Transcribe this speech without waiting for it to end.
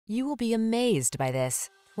You will be amazed by this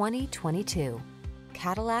 2022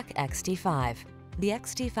 Cadillac XT5. The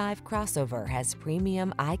XT5 crossover has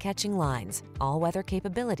premium eye-catching lines, all-weather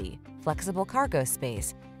capability, flexible cargo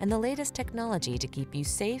space, and the latest technology to keep you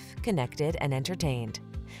safe, connected, and entertained.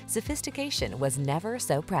 Sophistication was never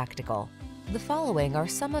so practical. The following are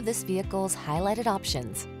some of this vehicle's highlighted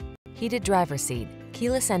options: heated driver's seat,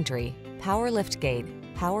 keyless entry, power liftgate,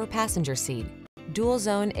 power passenger seat, dual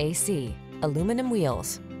zone AC, aluminum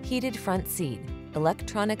wheels, heated front seat,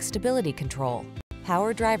 electronic stability control,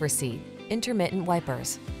 power driver's seat, intermittent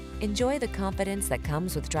wipers. Enjoy the confidence that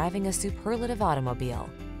comes with driving a superlative automobile.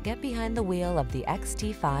 Get behind the wheel of the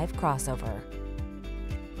XT5 crossover.